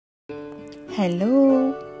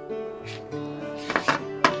Hello.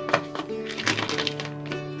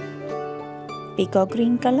 Peacock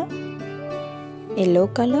green color, yellow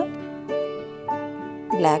color,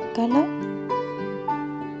 black color,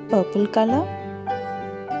 purple color,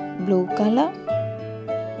 blue color,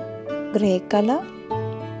 grey color,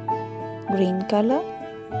 green color,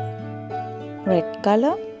 red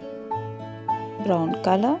color, brown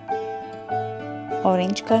color,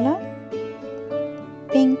 orange color,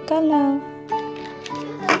 pink color.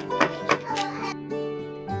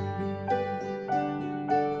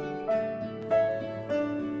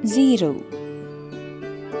 Zero.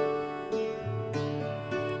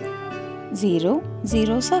 Zero,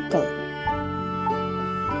 zero circle.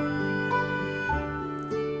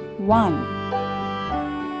 One.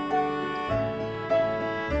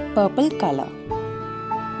 Purple color.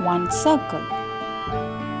 One circle.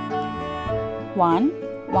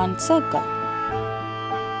 One circle.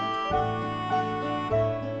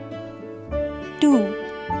 Two.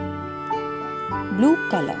 Blue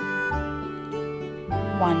color.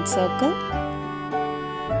 One circle.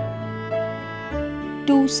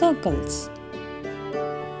 Two circles.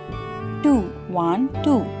 Two, one,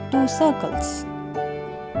 two, two circles.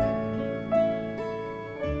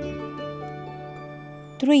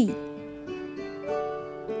 Three.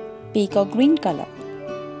 Peacock green color.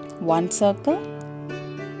 One circle.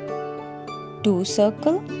 Two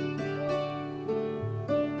circle.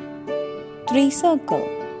 Three circle.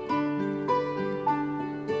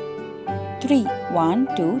 Three, one,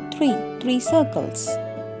 two, three, three circles.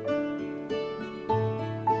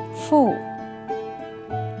 Four.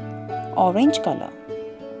 Orange color.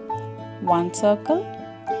 One circle.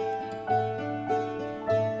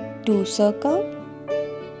 Two circle.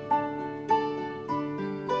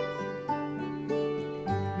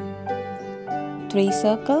 Three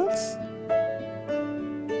circles.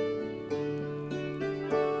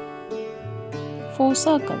 Four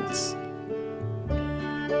circles.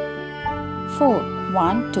 Four.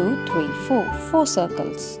 One, two, three, four. Four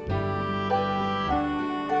circles.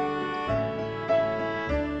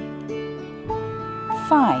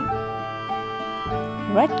 Five.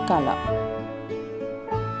 Red color.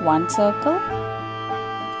 One circle.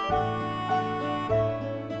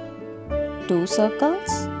 Two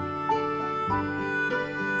circles.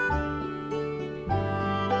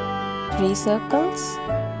 Three circles.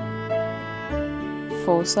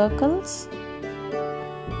 Four circles.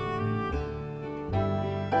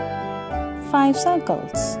 Five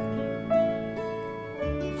circles.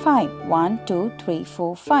 Five. One, two, three,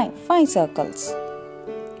 four, five. Five circles.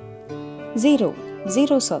 Zero.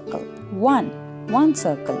 Zero circle. One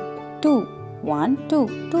circle. Two. One, two,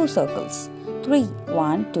 two circles. Three.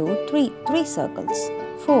 One, two, three, three circles.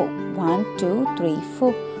 Four. One, two, three,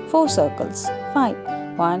 four. Four circles. Five.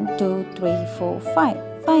 One, two, three, four, five.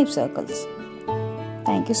 Five circles.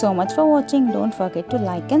 Thank you so much for watching. Don't forget to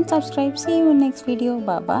like and subscribe. See you in next video.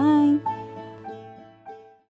 Bye bye.